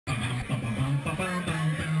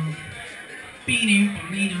And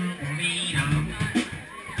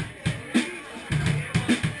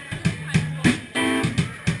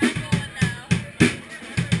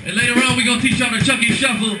later on, we're gonna teach y'all the Chucky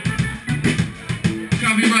Shuffle.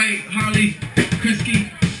 Copyright Harley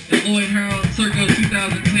Krisky and Lloyd Harold, circa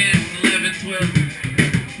 2010, 11,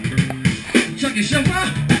 12. Chucky Shuffle.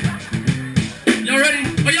 Y'all ready?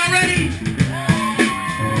 Are y'all ready?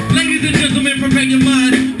 Ladies and gentlemen, prepare your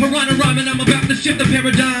mind. Piranha rhyming, I'm about to shift the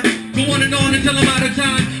paradigm. Go on and on until I'm out of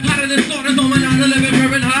time. Hotter than saunas on my 9/11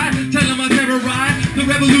 Fahrenheit. Tell them I terrorize the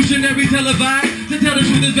revolutionary televised. To tell the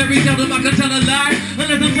truth is very seldom I can tell a lie.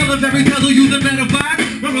 Unless I'm telling very puzzle, use a metaphor.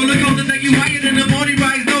 My roller coaster take you higher than the morning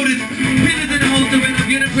rise. Notice, feelings in the holster, and I'm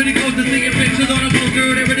getting pretty close to seeing pictures on a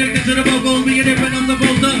poster. They're addicted to the vocals, being different, I'm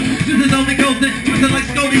supposed to. This is only coasting, twisted like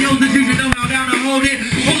scoliosis. You should know how down I hold it.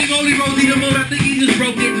 Holy moly, Rosie, the mode after he just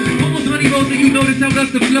broke it. Almost honey roasting, you notice how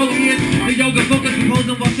dust the flow is. The yoga focus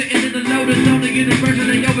composing while sitting in the lotus zone. They get impression,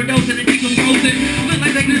 they overdosing and decomposing. Look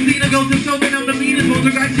like they can see the ghost of soap, and I'm the meanest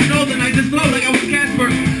poltergeist. You know the night just flow like I was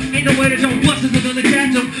Casper. Ain't no way that your busters are gonna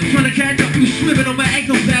catch them. Trying to catch up, you slipping on my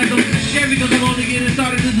ectoplasm. Scared because I'm only getting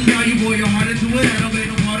started. This is how you pour your heart into it. I don't make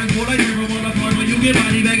no part of what I never want to part. When you get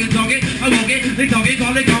money back and talking, I walk it. They talking,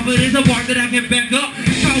 call it confidence, a part that I can back up.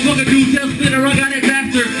 Cowboy do tell spinner, I got it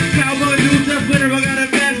master. Cowboy do tell spinner, I got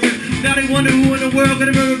it master. Now they wonder who in the world could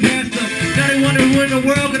have ever passed them. Now they wonder who in the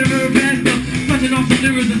world could have ever passed them. Such an awesome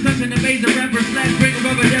lyrics and such an amazing rapper. Slash bring a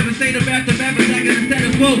rubber devastator back to back attack in the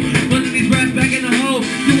status quo. One of these rats back in the hole.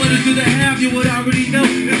 You understood the half, you would already know.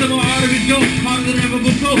 It's the more arteries go, harder than ever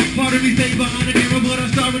before. Part of me stays behind the camera, but I'm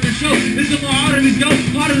starring the show. It's the more arteries go,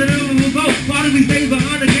 harder than ever before. Part of me stays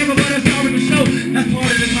behind the camera, but I'm starring the show. That's part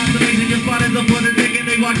of the constellation. Your spot is up for the dick, and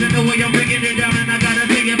they watching the way I'm breaking it down, and I gotta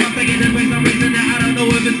take it. If I'm taking this way, some reason that I don't know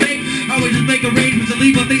if it's safe. I would just make arrangements to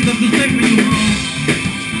leave my things up to safe for you.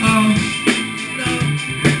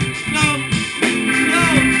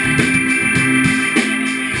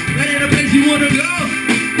 You wanna go?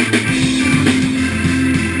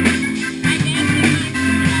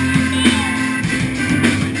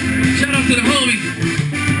 Shout out to the homies.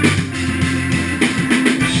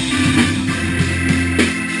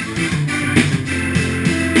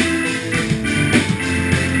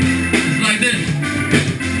 It's like this.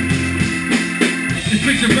 It's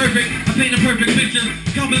picture perfect. I paint a perfect picture.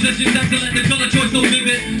 Composition's excellent. The color choice so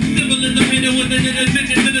vivid. Symbolism hidden within an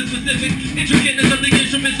attention to the specific. Intricateness of the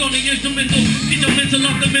instruments on the instrumental. Get your mental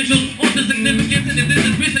off the mental. On the significance and this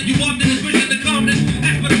is vision. You often is wishing the calmness.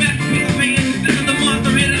 Ask for the masterpiece of pain. This is the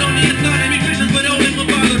monster hidden on the inside. Every Christian but only my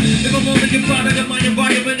father. If I'm only a product of my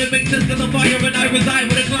environment, it makes sense cause I'm fire and I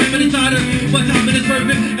reside with a climate inside her. My timing is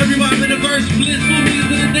perfect. Every rhyme in a verse. Bliss, movies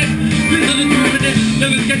to the next. Please to the permanent.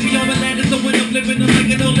 Never sketchy on my land. It's the wind of living. I'm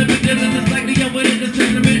like an no limit. Distance is like the young in the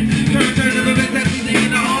tournament. Current turn of events. That's me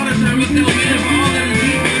taking the order. Service still in for all that is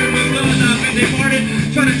deep. They parted,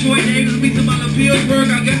 try to join names, meet some out of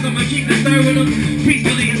Pillsburg. I guess I'ma keep the third with them.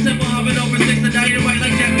 Peacefully and simple, hopping over 6 to dynamite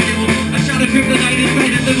like Jack Nibble. I shot a kryptonite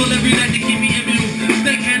inside and nibble every night to keep me immune.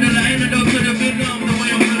 Snake handle, I antidote to the venom. The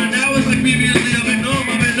way I'm feeling now is like previously I've been numb.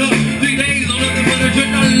 I've been up 3 days on nothing but a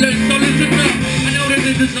adrenaline. So listen up, I know that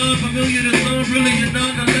this is unfamiliar to some, really you're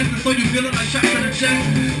none unless it's so you feeling like shots to the chest.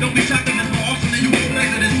 Don't be shocked if it's more awesome than you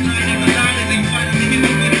expected. It's line after line as they finally get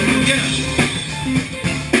up in it. Yeah.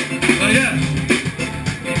 Yeah.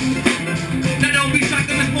 Now don't be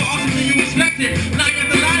shocked if it's more awesome than you expected. Line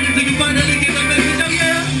after line until you finally get the message. Oh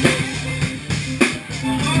yeah.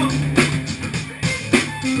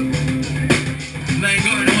 Man,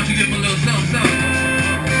 go ahead, I want you to give him a little something.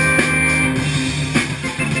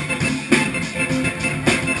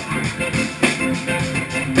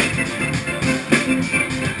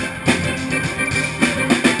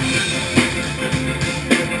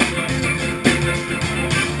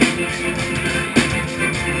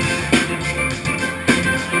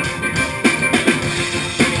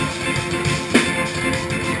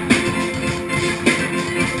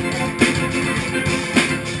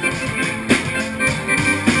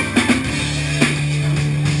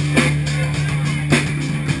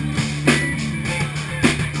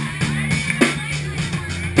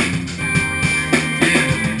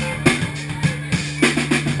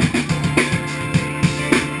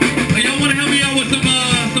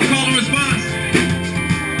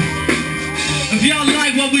 If y'all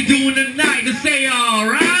like what we doing tonight, to say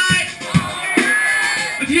alright.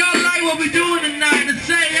 If y'all like what we doing tonight, to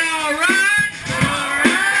say alright.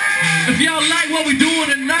 If y'all like what we doing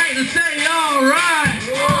tonight, to say alright.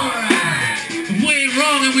 If we ain't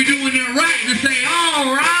wrong and we doing it right, to say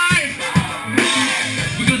alright.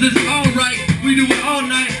 Because it's alright, we do it all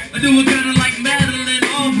night. I do it kinda like Madeline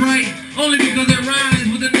Albright, only because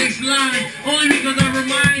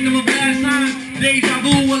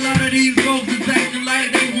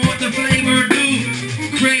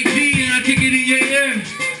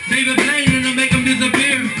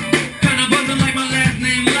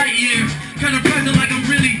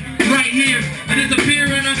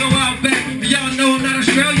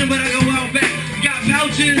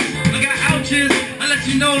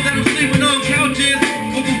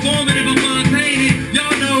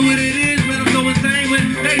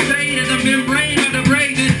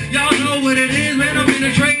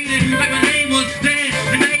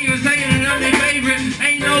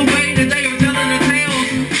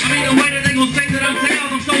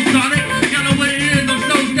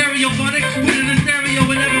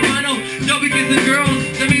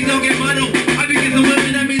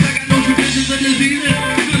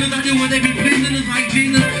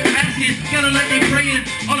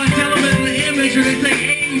I tell them at the end, make sure they say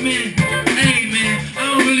amen. Amen. I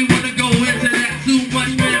don't really want to go into that too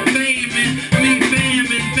much, man. Fame, man. I mean, fame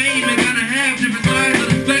and kind of have different sides of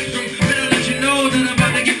the spectrum. Better let you know that I'm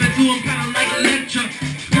about to give it to them kind of like a lecture.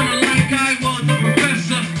 Kind of like I was a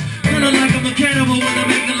professor. Kind of like I'm a cannibal when I'm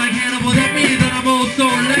acting like Hannibal. That means that I'm also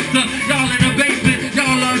a lecture. Y'all in the basement,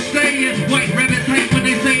 y'all are saying white rabbit type when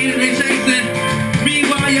they say it, they chase it.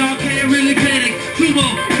 Meanwhile, y'all can't really panic. Two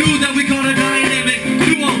more dudes that we call a dynamic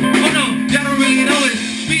duo. Oh no, y'all don't really know it.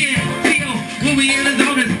 BNTO, when we in the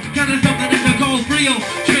zone, it's kind of something that they call Frio.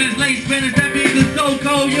 Translate Spanish, that means it's so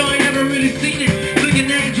cold, you ain't never really seen it. Looking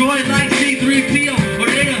at droids like C-3PO or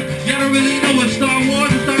Data. Y'all don't really know what Star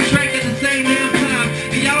Wars and Star Trek at the same damn time.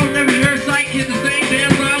 And y'all don't never hear Sight hit the same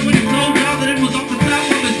damn rhyme when he told y'all that it was off the top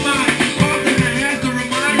of his mind. Often I have to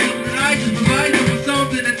remind him that I just provide him with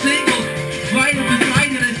something that tingles. Right up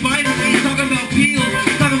inside it, it's fine. I ain't talking about peels.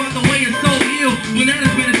 Talking about the way it's so ill. When that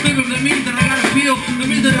has been a slip, that means that I gotta feel. That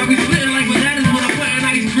means that I'll be splitting like bananas when I'm putting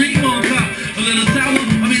ice cream on top. A little sour,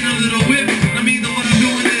 I mean a little whip. That means that what I'm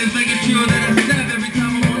doing is making sure that I snap every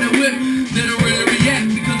time I'm on that whip. They don't really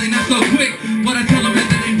react because they not so quick. What I tell them is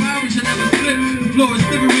that they fire, we should never slip. The floor is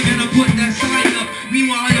slippery and I put that sign up.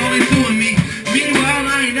 Meanwhile, y'all ain't doing me. Meanwhile,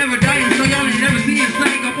 I ain't never dying, so y'all ain't never see a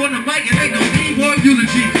sign up on the mic and ain't no need for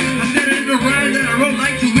eulogy. I said it in the rhyme that I wrote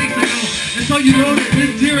like 2 weeks ago. And so you know that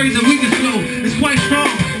this series that we can slow is quite strong.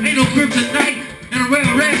 Ain't no kryptonite and a rare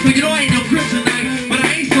red, so you know I ain't no kryptonite. But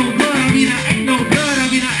I ain't so blood, I mean I ain't no blood, I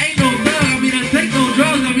mean I ain't no thug, I mean I take no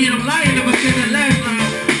drugs, I mean I'm lying if I say that last line.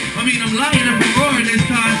 I mean I'm lying if I'm roaring this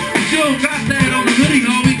time. But you don't got that on the hoodie,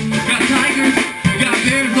 homie. Got tigers, got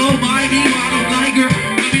bears, oh my, meanwhile I don't like her.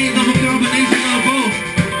 That means I'm a combination of both.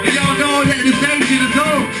 And y'all know that the station is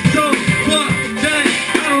old. So fuck that,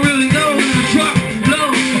 I don't really know how to drop low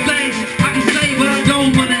things I can say, but I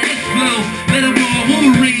don't wanna explode. Let them all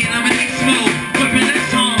Wolverine, I'm an X-mode, weapon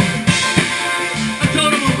X-home. I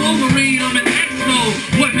told them I'm Wolverine, I'm an X-mode,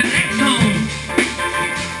 weapon X-home.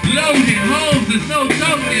 Loaded, homes, and so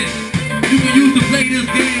token. You can use to play this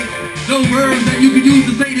game. No words that you can use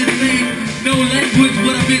to say this name. No language,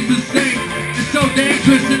 what I meant to say. It's so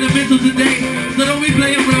dangerous in the mental today. So don't be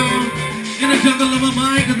playing around in the jungle of my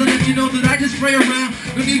mind, cause I let you know that I just spray around.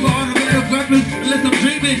 Don't need for automatic weapons unless I'm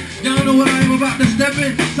dreaming. Y'all know what I'm about to step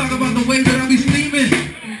in. Talk about the way that I be steaming.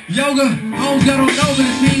 Yoga, homes y'all don't know, but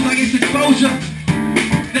it seems like it's exposure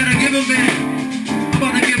that I give them, man. I'm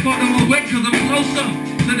about to get farther away cause I'm closer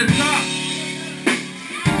to the top.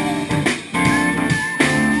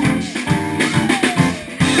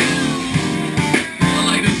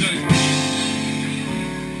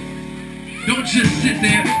 Don't just sit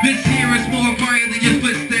there. This here is more quiet than your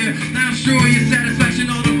footstare. Now I'm sure your satisfaction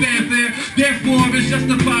on the fanfare. Therefore, it's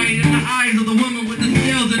justified in the eyes of the woman with the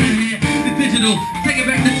scales in her head. The digital, take it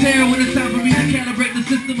back to tear when it's time for me to calibrate the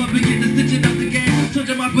system up and get the stitching up the game.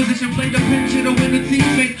 Touching my position, play the pinch to win the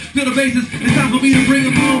teammate. Feel the basis, it's time for me to bring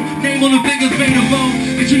them home. Name on the fingers, made of bone.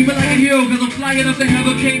 And treat me like a hero, cause I'm flying up to have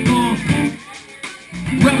a cake on.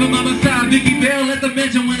 Rapping by my side, Vicky Bell at the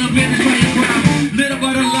mention when I'm finished by your crowd. Lit up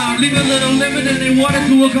by the loud, leave a little lemon in their water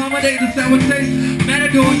to accommodate the sour taste.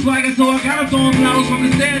 Matador swagger, so I got them throwing flowers from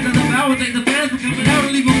the stands. And the validate the fans for coming out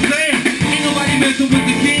and leave them saying, ain't nobody messing with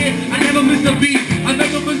the kid. I never miss a beat, I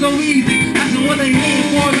make them so easy. Asking what they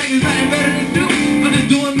hating for, like it's nothing better than you. I'm just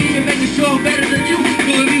doing me and making sure I'm better than you.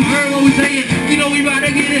 So if you heard what we saying, you know we about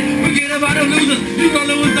to get it. Forget about the losers, you gon'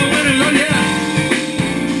 lose the winners, oh yeah.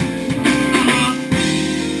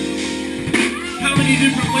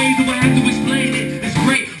 Different ways do I have to explain it? It's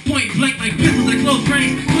great, point blank like pistols at close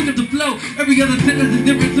range. Look at the flow, every other sentence is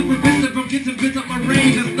different. Super visit from getting bits up my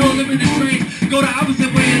range. There's no limit to strange. Go the opposite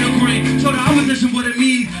way in the grain. Show the opposition what it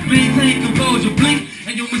means. Maintain composure, blink,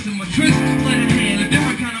 and you're missing my tricks. Sleight of hand, a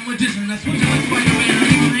different kind of magician. I switch like Spider-Man, I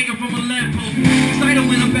leave him hanging from a lamppost. Excited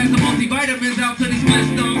when I'm back to multivitamins out to these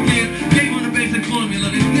Flintstone kids. Gave on the basic formula,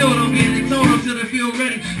 they still don't get it. Told them till they feel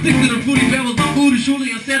ready. Stick to the fruity pebbles, my food is truly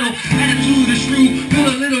unsettled. Attitude is true, feel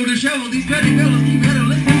a little disheveled. These petty fellas keep better.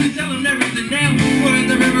 Listen to tell them everything now. More than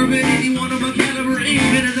there ever been anyone of a caliber, ain't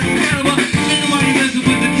better than caliber. Ain't nobody messing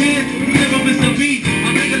with the kid. You never miss a beat.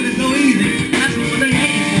 I'm making it so easy. That's what they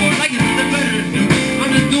hating for. Like it's nothing better than you. I'm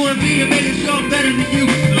just doing me and making sure I'm better than you.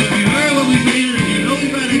 So if you heard what we saying, you know we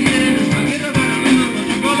better get in it. Forget about the losers, but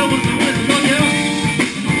you roll up with some winners. Oh yeah.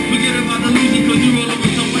 Forget about the losers, cause you roll up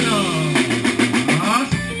with some winners.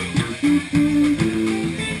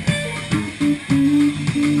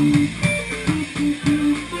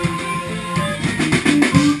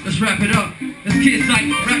 Wrap it up. This kid's like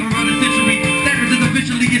rapper of the century. Standards is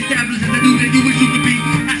officially established as the dude that you wish you could be.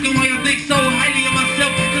 Asking why I think so highly of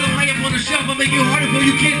myself, cause I'm high up on the shelf. I make it harder for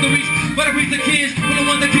you. kids to reach, but I reach the kids. For the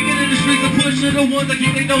ones that kick it in the streets and push, and the ones that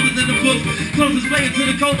keep their noses in the books. Closest player to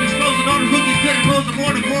the coach, exposing all the rookies, cutting rows. I'm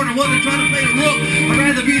on the corner, wasn't trying to play the rook. I'd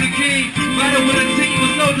rather be the king, battle with a team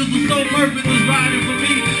of soldiers who so perfect was riding for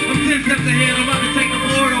me. I'm 10 steps ahead, I'm about to take the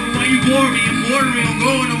board over while you bore me. I'm bordering, I'm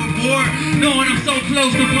going overboard, knowing I'm so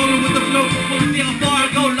close to floating with the flow. Wanna see how far I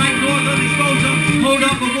go, like north of exposure. Hold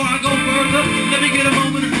up before I go further. Let me get a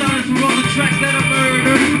moment of silence for all the tracks that I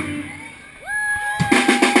murdered.